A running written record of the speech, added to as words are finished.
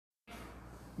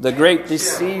The great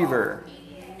deceiver.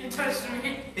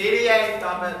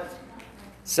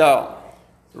 So,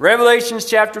 Revelations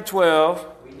chapter 12.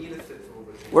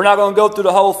 We're not going to go through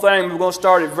the whole thing. We're going to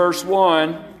start at verse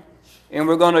 1. And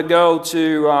we're going to go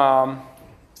to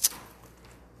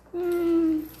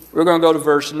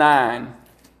verse 9.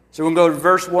 So we're going to go to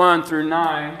verse 1 through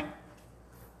 9.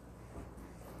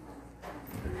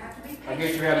 I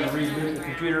guess you're having to reboot the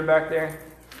computer back there?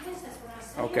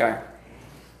 Okay.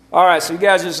 All right, so you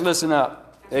guys just listen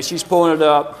up. As she's pulling it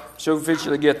up, she'll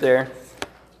eventually get there.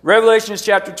 Revelations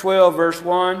chapter 12, verse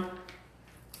 1.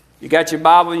 You got your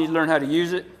Bible and you learn how to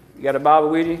use it? You got a Bible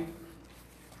with you?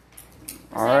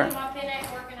 All right.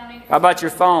 How about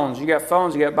your phones? You got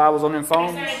phones? You got Bibles on them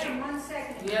phones?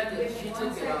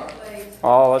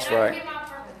 Oh, that's right.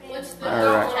 All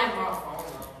right.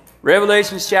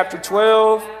 Revelations chapter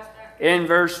 12 and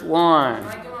verse 1.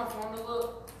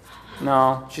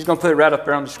 No, she's going to put it right up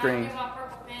there on the screen.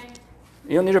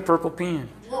 You don't need a purple pen.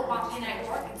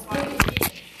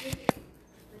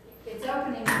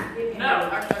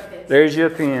 There's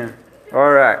your pen.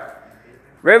 All right.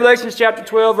 Revelations chapter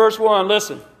 12, verse 1.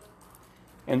 Listen.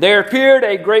 And there appeared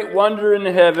a great wonder in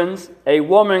the heavens, a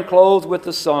woman clothed with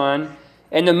the sun,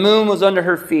 and the moon was under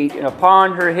her feet, and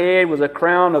upon her head was a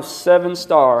crown of 7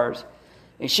 stars.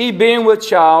 And she, being with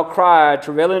child, cried,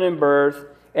 travailing in birth,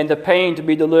 and the pain to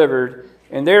be delivered.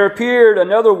 And there appeared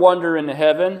another wonder in the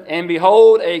heaven, and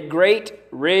behold, a great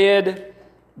red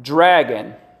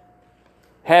dragon,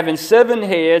 having 7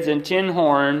 heads and 10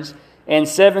 horns, and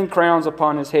 7 crowns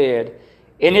upon his head.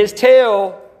 And his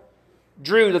tail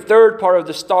drew the third part of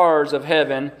the stars of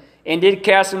heaven, and did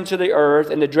cast them to the earth.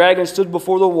 And the dragon stood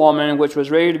before the woman, which was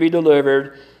ready to be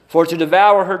delivered, for to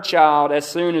devour her child as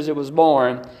soon as it was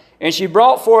born. And she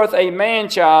brought forth a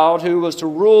man-child, who was to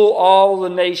rule all the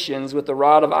nations with a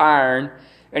rod of iron.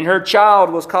 And her child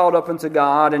was called up unto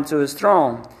God and to his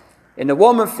throne. And the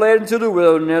woman fled into the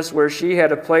wilderness, where she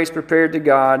had a place prepared to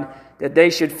God, that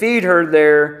they should feed her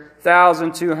there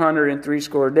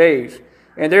 1,260 days.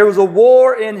 And there was a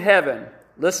war in heaven.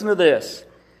 Listen to this.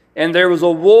 And there was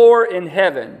a war in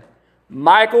heaven.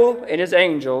 Michael and his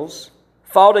angels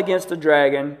fought against the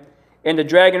dragon, and the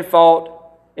dragon fought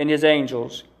and his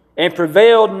angels, and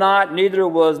prevailed not, neither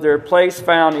was their place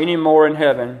found any more in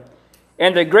heaven.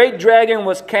 And the great dragon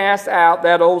was cast out,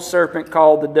 that old serpent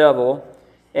called the devil,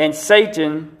 and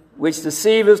Satan, which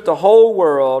deceiveth the whole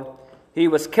world. He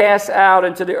was cast out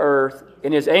into the earth,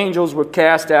 and his angels were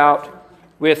cast out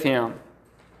with him.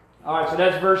 All right, so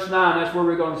that's verse 9. That's where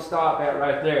we're going to stop at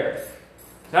right there.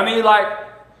 So how many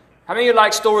of you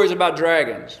like stories about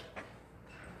dragons?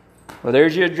 Well,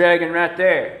 there's your dragon right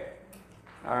there.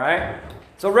 All right.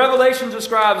 So Revelation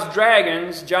describes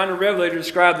dragons. John the Revelator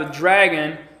described the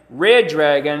dragon, red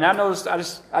dragon. And I noticed,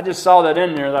 I just saw that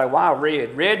in there. Like, wow,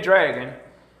 red dragon,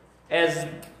 as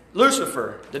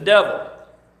Lucifer, the devil.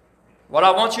 What I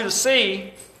want you to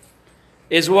see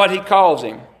is what he calls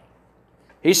him.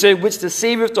 He said, which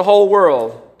deceiveth the whole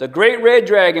world. The great red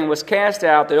dragon was cast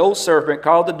out, the old serpent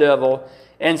called the devil,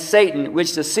 and Satan,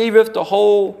 which deceiveth the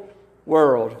whole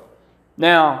world.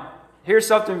 Now, here's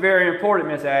something very important,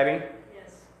 Miss Abby.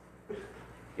 Yes.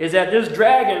 Is that this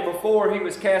dragon, before he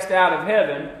was cast out of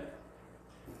heaven,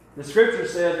 the scripture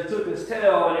says he took his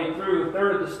tail and he threw a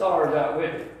third of the stars out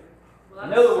with him.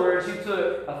 In other words, he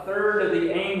took a third of the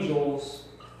angels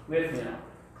with him.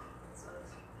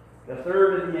 The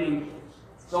third of the angels.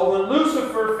 So when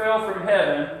Lucifer fell from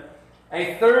heaven,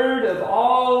 a third of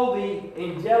all the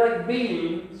angelic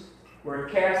beings were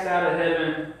cast out of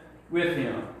heaven with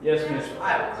him. Yes, Miss.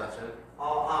 I have a question.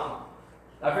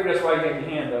 I figured that's why you got your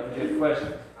hand up. You had a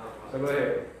question. So go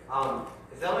ahead.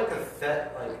 Is there like a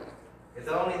set, is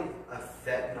there only a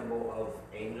set number of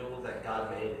angels that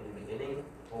God made in the beginning,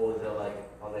 or is there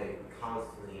are they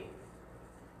constantly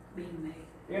being made?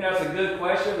 You know, that's a good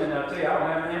question, and I'll tell you, I don't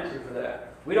have an answer for that.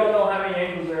 We don't know how many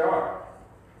angels there are.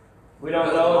 We don't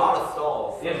know. There's a lot of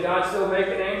stalls. Is God still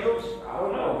making angels? I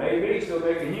don't know. Maybe He's still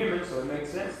making humans, so it makes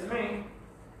sense to me.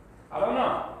 I don't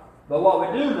know. But what we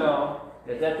do know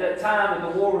is that at that time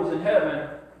when the war was in heaven,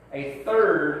 a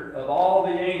third of all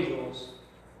the angels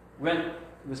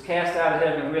was cast out of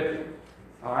heaven with him.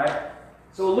 All right?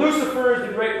 So Lucifer is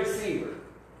the great deceiver.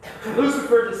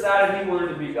 Lucifer decided he wanted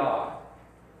to be God.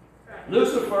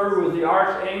 Lucifer was the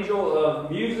archangel of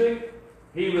music.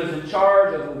 He was in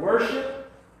charge of the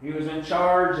worship. He was in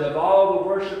charge of all the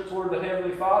worship toward the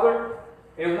Heavenly Father.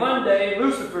 And one day,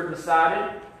 Lucifer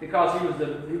decided, because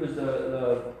he was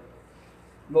the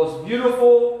most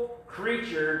beautiful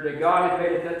creature that God had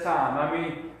made at that time. I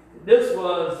mean, this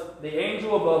was the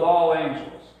angel above all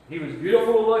angels. He was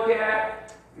beautiful to look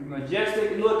at. majestic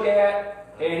to look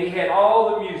at, and he had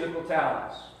all the musical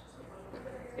talents.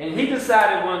 And he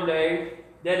decided one day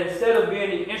that instead of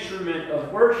being an instrument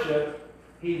of worship,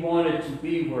 he wanted to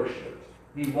be worshipped.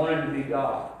 He wanted to be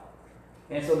God.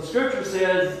 And so the scripture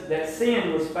says that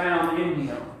sin was found in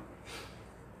him.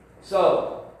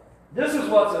 So, this is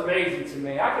what's amazing to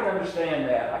me. I can understand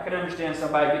that. I can understand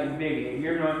somebody getting big-headed. You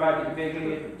ever know anybody getting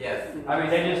big-headed? Yes. I mean,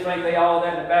 they just think they all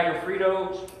that in a bag of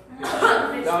Fritos.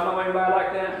 Y'all know anybody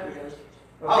like that? Okay?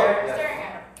 Oh,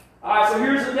 yes. Alright, so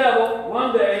here's the devil.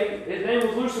 One day, his name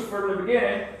was Lucifer in the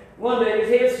beginning. One day his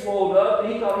head swelled up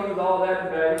and he thought he was all that in a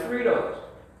bag of Fritos.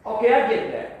 Okay, I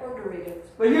get that. Or Doritos.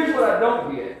 But here's what I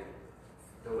don't get.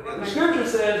 The scripture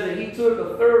says that he took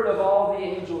a third of all the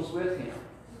angels with him.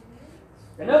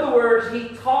 In other words,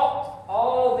 he taught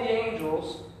all the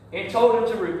angels and told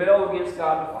them to rebel against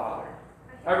God the Father.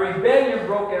 A rebellion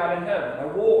broke out in heaven, a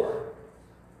war.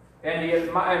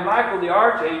 And Michael the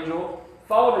archangel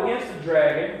fought against the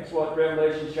dragon, that's what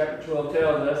Revelation chapter 12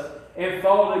 tells us, and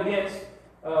fought against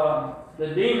the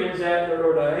demons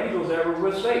or the angels that were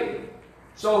with Satan.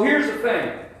 So here's the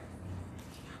thing.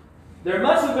 There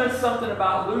must have been something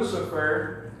about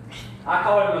Lucifer. I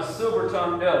call him a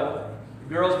silver-tongued devil.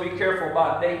 Girls, be careful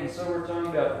about dating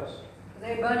silver-tongued devils.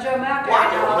 There's a bunch of them out there.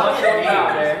 A bunch of them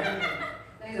out there.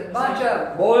 There's a bunch of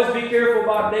them. Boys, be careful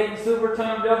about dating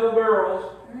silver-tongued devil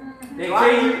girls. They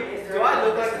tell you. Do I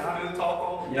look like a smooth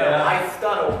talker? Yeah. No, I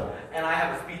stutter, and I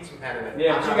have a speech impediment.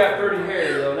 Yeah, but you got pretty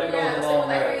hair, though. That goes a long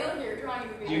way.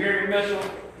 Do Did you hear me, Mitchell?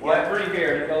 You got pretty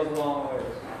hair. That goes a long way.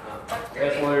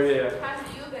 That's what it is.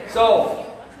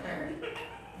 So,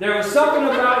 there was something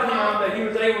about him that he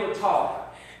was able to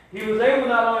talk. He was able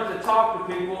not only to talk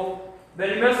to people, but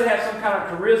he must have had some kind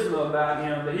of charisma about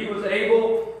him, that he was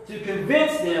able to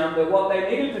convince them that what they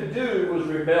needed to do was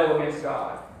rebel against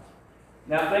God.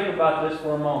 Now think about this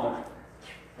for a moment.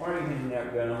 Why are you hitting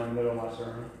that gun in the middle of my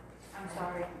sermon? I'm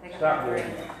sorry. Stop doing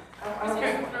it.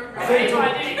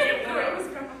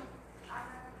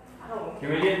 Can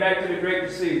we get back to the great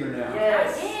deceiver now?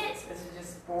 Yes. This is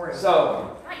just boring.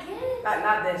 So,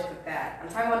 Not this, but that. I'm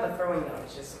talking about the throwing though.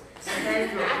 It's just. I'm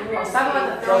talking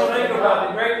about the so throwing. think about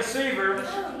the great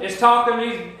deceiver is talking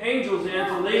these angels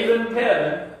into leaving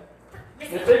heaven.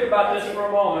 And think about this for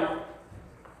a moment.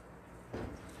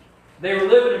 They were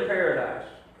living in paradise.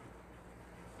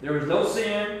 There was no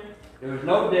sin. There was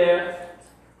no death.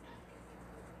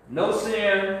 No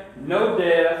sin. No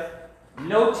death.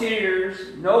 No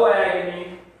tears. No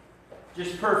agony.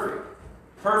 Just perfect.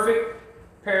 Perfect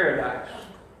paradise.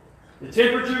 The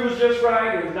temperature was just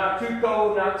right. It was not too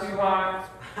cold, not too hot.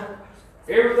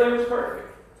 Everything was perfect.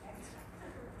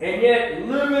 And yet,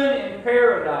 living in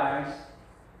paradise,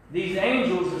 these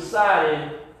angels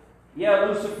decided, yeah,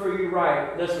 Lucifer, you're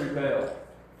right. Let's rebel.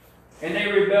 And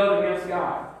they rebelled against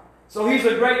God. So he's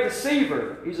a great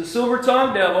deceiver. He's a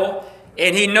silver-tongued devil.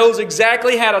 And he knows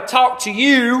exactly how to talk to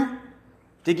you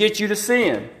to get you to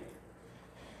sin.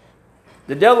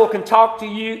 The devil can talk to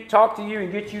you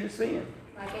and get you to sin.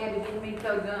 Like Abby getting me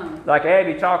so gum. Like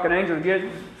Abby talking angel to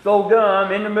get throw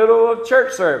gum in the middle of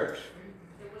church service.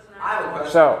 I have a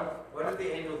question. So, where did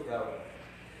the angels go?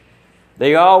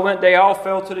 they all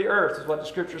fell to the earth, is what the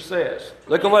scripture says.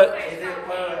 Look at what.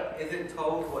 Is it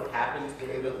told what happened to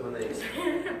the angels when they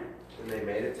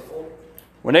made it to earth?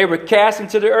 When they were cast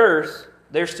into the earth,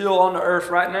 they're still on the earth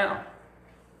right now.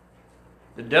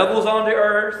 The devil's on the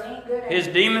earth. His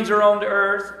demons are on the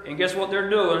earth. And guess what they're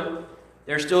doing?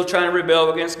 They're still trying to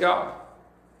rebel against God.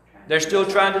 They're still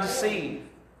trying to deceive.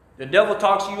 The devil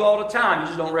talks to you all the time. You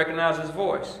just don't recognize his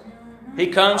voice. He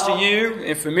comes to you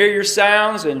in familiar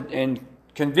sounds and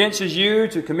convinces you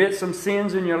to commit some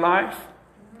sins in your life.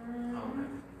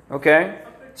 Okay?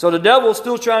 So the devil's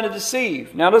still trying to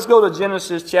deceive. Now let's go to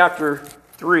Genesis chapter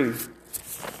 3.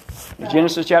 Is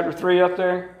Genesis chapter 3 up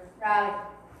there?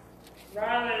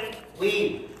 Riley.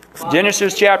 Leave.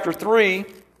 Genesis chapter 3. And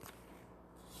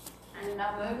you're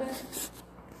not moving?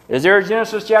 Is there a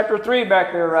Genesis chapter 3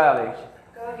 back there, Riley?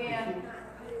 Go again.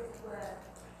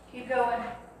 Keep going.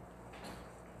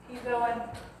 Keep going.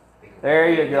 There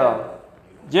you go.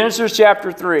 Genesis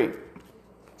chapter 3. It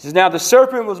says, now the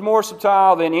serpent was more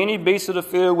subtle than any beast of the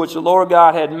field which the Lord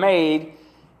God had made.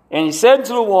 And he said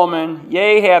to the woman,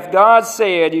 yea, hath God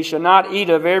said, you shall not eat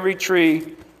of every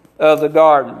tree of the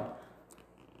garden.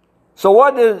 So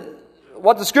what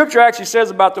the scripture actually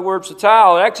says about the word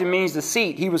subtle, it actually means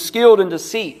deceit. He was skilled in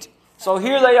deceit. So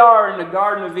here they are in the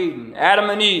Garden of Eden.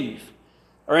 Adam and Eve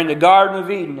are in the Garden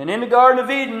of Eden. And in the Garden of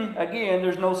Eden, again,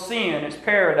 there's no sin. It's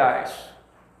paradise.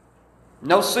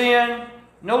 No sin,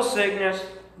 no sickness,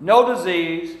 no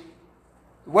disease.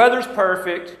 The weather's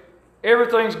perfect.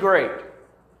 Everything's great.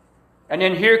 And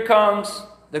then here comes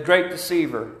the great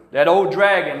deceiver, that old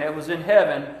dragon that was in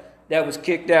heaven that was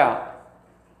kicked out.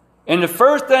 And the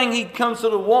first thing he comes to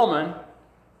the woman,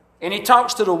 and he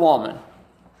talks to the woman.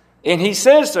 And he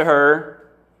says to her,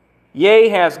 "Yea,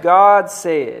 has God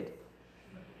said."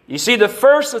 You see, the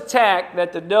first attack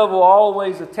that the devil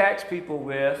always attacks people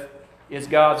with is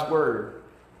God's Word.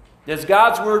 Does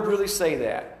God's Word really say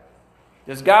that?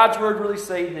 Does God's Word really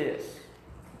say this?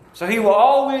 So he will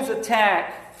always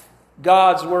attack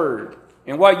God's Word.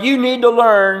 And what you need to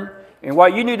learn and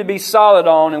what you need to be solid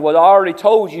on, and what I already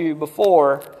told you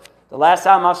before, the last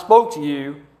time I spoke to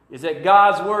you, is that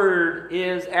God's Word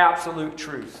is absolute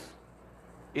truth.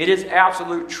 It is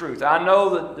absolute truth. I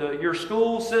know that your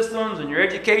school systems and your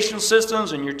educational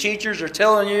systems and your teachers are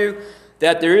telling you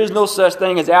that there is no such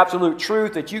thing as absolute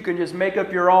truth, that you can just make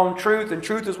up your own truth, and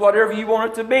truth is whatever you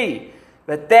want it to be.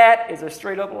 But that is a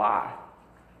straight up lie.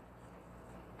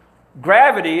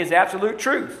 Gravity is absolute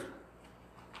truth.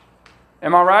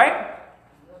 Am I right?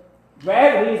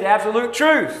 Gravity is absolute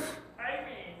truth.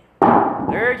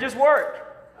 There it just worked.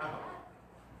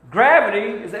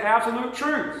 Gravity is the absolute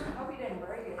truth. I hope you didn't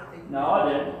break it. No,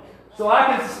 I didn't. So I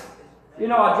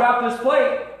can, I drop this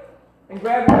plate and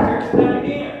gravity takes it down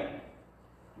again.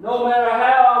 No matter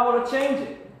how I want to change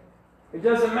it. It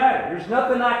doesn't matter. There's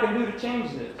nothing I can do to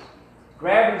change this.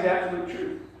 Gravity is absolute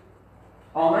truth.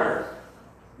 On Earth.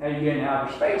 Now you get in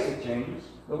outer space, it changes.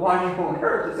 But while you're on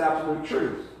Earth, it's absolute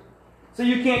truth. So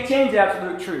you can't change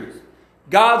absolute truth.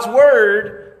 God's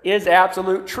Word is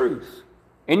absolute truth.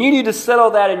 And you need to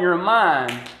settle that in your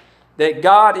mind, that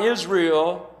God is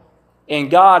real,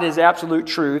 and God is absolute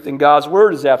truth, and God's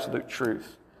Word is absolute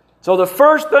truth. So the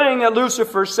first thing that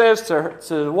Lucifer says to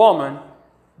the woman,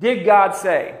 did God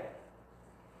say?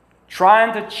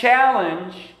 Trying to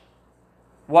challenge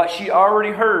what she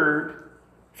already heard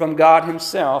from God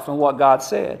Himself and what God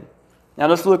said. Now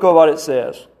let's look at what it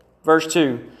says. Verse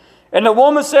 2. And the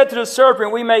woman said to the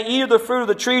serpent, "We may eat of the fruit of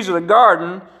the trees of the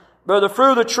garden, but of the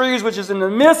fruit of the trees which is in the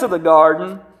midst of the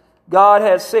garden, God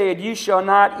has said, You shall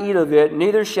not eat of it,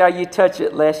 neither shall ye touch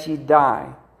it, lest ye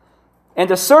die. And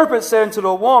the serpent said unto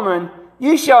the woman,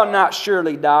 You shall not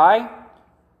surely die."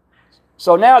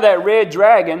 So now that red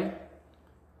dragon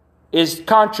is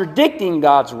contradicting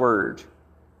God's Word.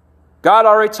 God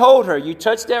already told her, you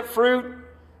touch that fruit,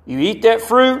 you eat that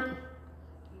fruit,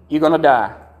 you're going to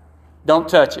die. Don't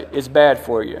touch it. It's bad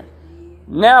for you.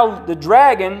 Now the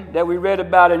dragon that we read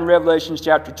about in Revelation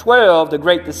chapter 12, the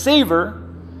great deceiver,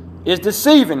 is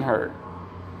deceiving her.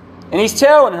 And he's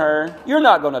telling her, you're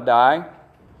not going to die.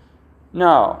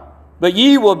 No. But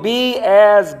ye will be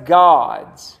as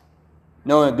gods,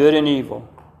 knowing good and evil.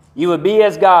 You will be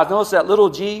as gods. Notice that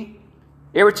little g?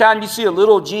 Every time you see a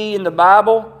little g in the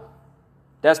Bible,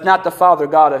 that's not the Father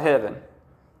God of heaven.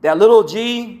 That little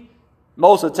g,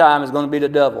 most of the time, is going to be the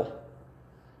devil.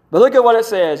 But look at what it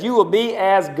says. You will be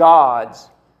as gods,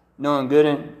 knowing good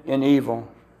and evil.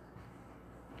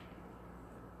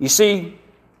 You see,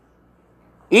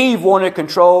 Eve wanted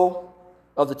control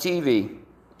of the TV.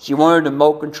 She wanted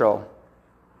remote control.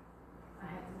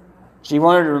 She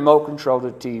wanted the remote control of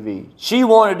the TV. She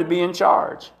wanted to be in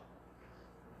charge.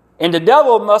 And the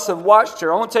devil must have watched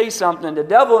her. I want to tell you something. The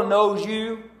devil knows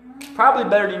you probably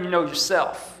better than you know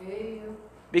yourself.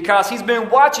 Because he's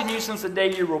been watching you since the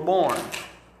day you were born.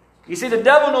 You see, the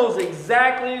devil knows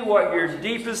exactly what your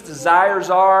deepest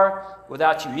desires are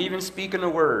without you even speaking a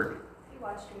word.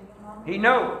 He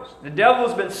knows. The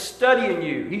devil's been studying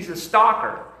you. He's a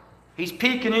stalker. He's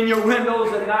peeking in your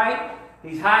windows at night.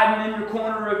 He's hiding in your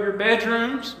corner of your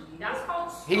bedrooms.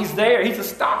 He's there. He's a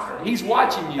stalker. He's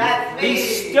watching you.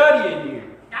 He's studying you.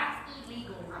 That's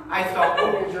illegal. I saw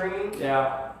open dreams.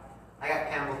 Yeah. I got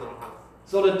camels in the house.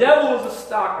 So the devil is a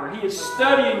stalker. He is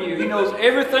studying you. He knows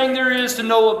everything there is to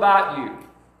know about you.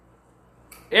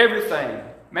 Everything.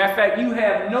 Matter of fact, you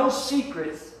have no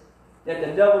secrets that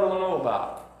the devil don't know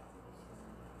about.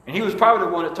 And he was probably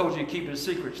the one that told you to keep it a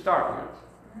secret to start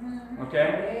with.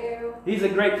 Okay? He's a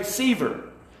great deceiver.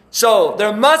 So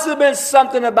there must have been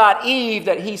something about Eve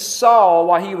that he saw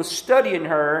while he was studying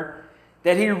her,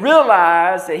 that he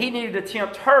realized that he needed to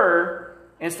tempt her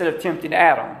instead of tempting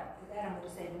Adam. Adam would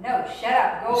have said, no, shut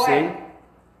up, go away. See?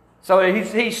 So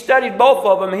he studied both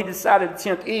of them and he decided to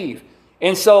tempt Eve.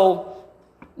 And so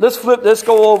let's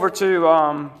go over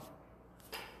to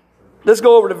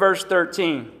verse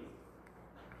 13.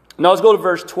 No, let's go to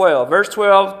verse 12. Verse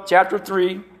 12, chapter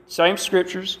 3, same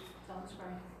scriptures.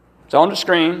 It's on the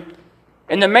screen.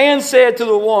 And the man said to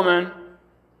the woman,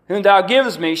 whom thou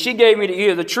givest me, she gave me to eat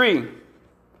of the tree.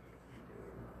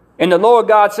 And the Lord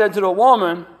God said to the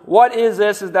woman, what is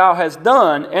this as thou hast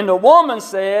done? And the woman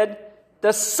said,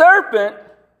 the serpent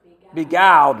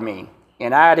beguiled me,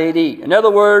 and I did eat. In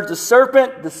other words, the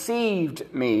serpent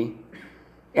deceived me,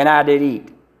 and I did eat.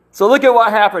 So look at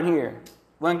what happened here.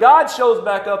 When God shows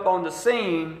back up on the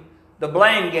scene, the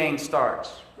blame game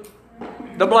starts.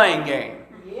 The blame game.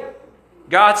 Yep.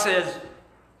 God says,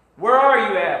 where are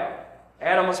you, Adam?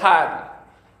 Adam was hiding.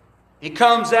 He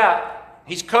comes out.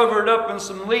 He's covered up in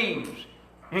some leaves.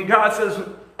 And God says,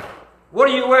 what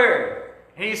are you wearing?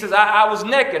 And he says, I was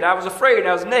naked. I was afraid.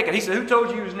 I was naked. He said, who told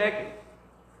you you was naked?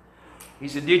 He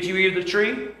said, did you eat of the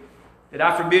tree? Did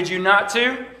I forbid you not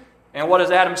to? And what does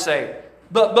Adam say?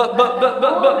 But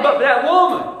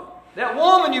that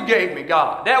woman you gave me,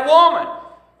 God, that woman.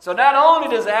 So not only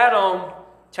does Adam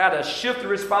try to shift the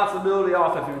responsibility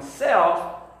off of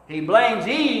himself, he blames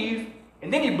Eve,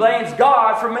 and then he blames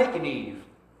God for making Eve.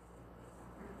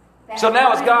 So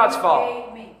now it's God's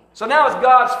fault. So now it's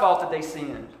God's fault that they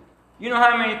sinned. You know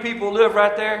how many people live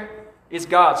right there? It's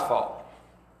God's fault.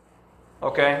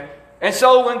 Okay? And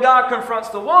so when God confronts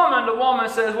the woman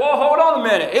says, well, hold on a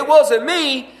minute. It wasn't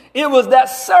me. It was that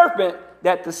serpent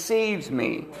that deceives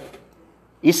me.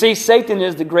 You see, Satan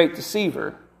is the great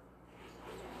deceiver.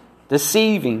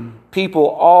 Deceiving people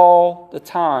all the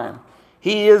time.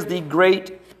 He is the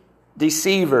great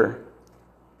deceiver.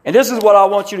 And this is what I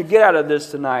want you to get out of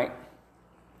this tonight.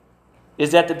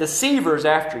 Is that the deceiver is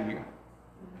after you.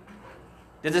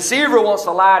 The deceiver wants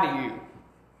to lie to you.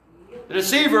 The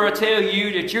deceiver will tell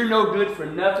you that you're no good for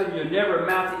nothing. You'll never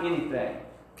amount to anything.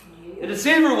 The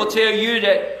deceiver will tell you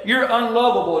that you're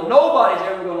unlovable. Nobody's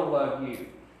ever going to love you.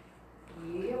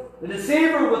 The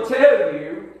deceiver will tell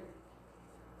you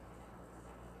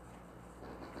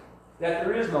that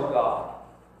there is no God.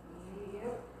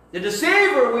 The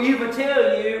deceiver will even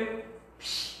tell you,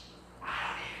 I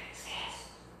don't even exist.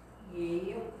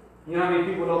 You know how many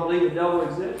people don't believe the devil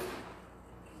exists?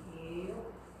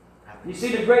 You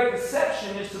see, the great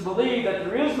deception is to believe that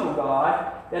there is no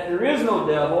God, that there is no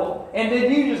devil, and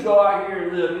then you just go out here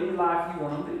and live any life you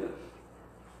want to live.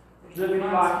 Live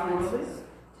any life you want to live.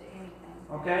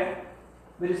 Okay?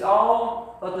 But it's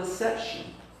all a deception.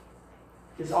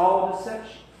 It's all a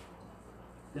deception.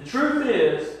 The truth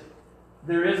is,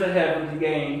 there is a heaven to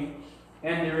gain,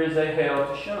 and there is a hell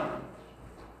to shun.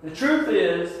 The truth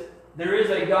is, there is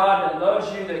a God that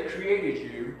loves you, that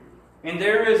created you, and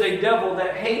there is a devil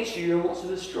that hates you and wants to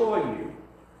destroy you.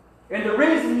 And the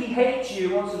reason he hates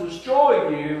you, wants to destroy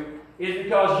you, is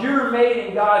because you're made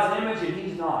in God's image and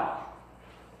he's not.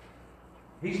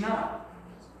 He's not.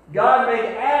 God made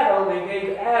Adam and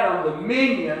gave Adam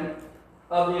dominion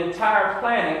of the entire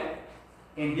planet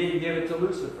and didn't give it to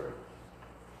Lucifer.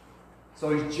 So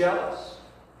he's jealous.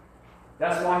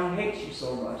 That's why he hates you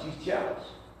so much. He's jealous.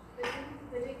 But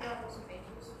didn't God also make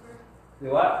Lucifer?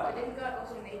 Do what? But didn't God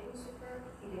also make Lucifer?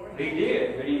 He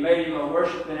did, but he made him a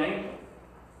worshiping angel.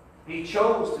 He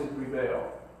chose to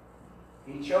rebel.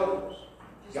 He chose.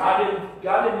 God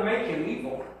didn't make him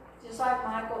evil. Just like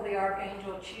Michael the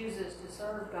archangel chooses to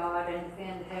serve God and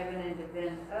defend heaven and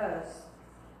defend us,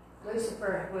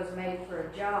 Lucifer was made for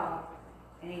a job,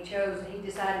 and he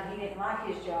decided he didn't like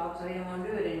his job, so he didn't want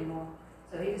to do it anymore.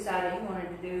 So he decided he wanted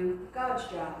to do God's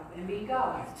job and be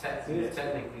God. He's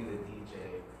technically the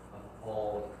DJ of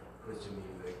all Christian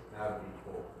music. That would be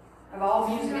cool. Of all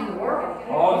music in the world.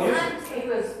 All music. He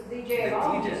was DJ of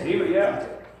all music. Yeah.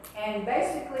 And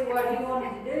basically what he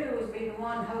wanted to do was be the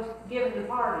one giving the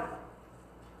party.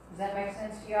 Does that make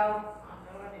sense to y'all?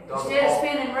 Instead of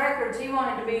spinning records, he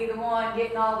wanted to be the one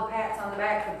getting all the pats on the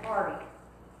back of the party.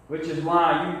 Which is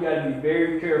why you've got to be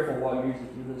very careful what music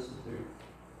you listen to.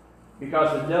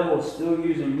 Because the devil is still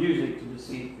using music to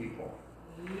deceive people.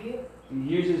 Yep. He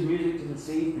uses music to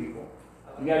deceive people.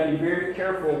 You got to be very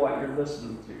careful what you're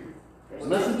listening to.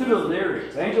 Listen to the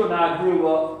lyrics. Angel and I grew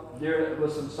up there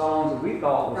with some songs that we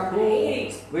thought was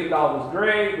cool. We thought was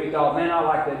great. We thought, man, I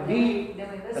like that beat.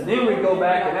 And then we go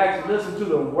back and actually listen to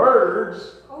the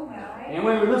words. And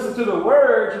when we listen to the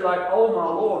words, you're like, oh my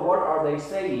Lord, what are they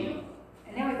saying?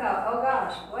 And then we thought, oh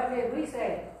gosh, what did we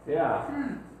say? Yeah.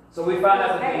 So we found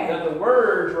out that the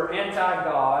words were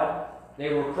anti-God,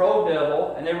 they were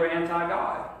pro-devil, and they were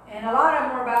anti-God. And a lot of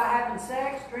them were about having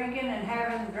sex, drinking, and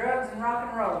having drugs and rock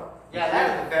and roll. Yeah,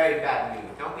 that is a very bad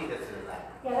movie. Don't be listening to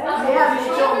that. Yeah,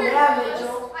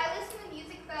 Mitchell. I listen to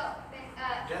music about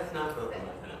Just not the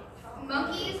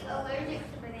monkeys allergic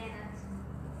to bananas.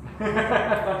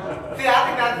 See, I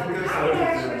think that's a good one.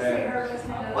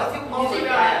 What's your problem with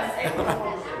that?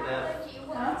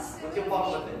 What's your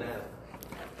problem with that?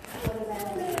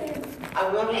 I'm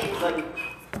going to like,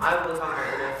 I was on the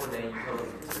internet one day, you told me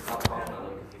to stop talking about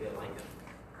it because you didn't like it.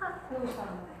 Who was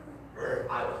talking about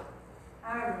that? I was.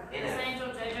 In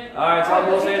it. All right, it's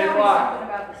almost 8 o'clock. Something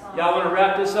about the song. Y'all want to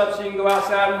wrap this up so you can go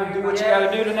outside and do what you got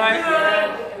to do tonight?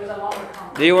 It was a longer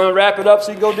conversation. Do you want to wrap it up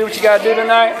so you can go do what you got to do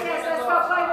tonight?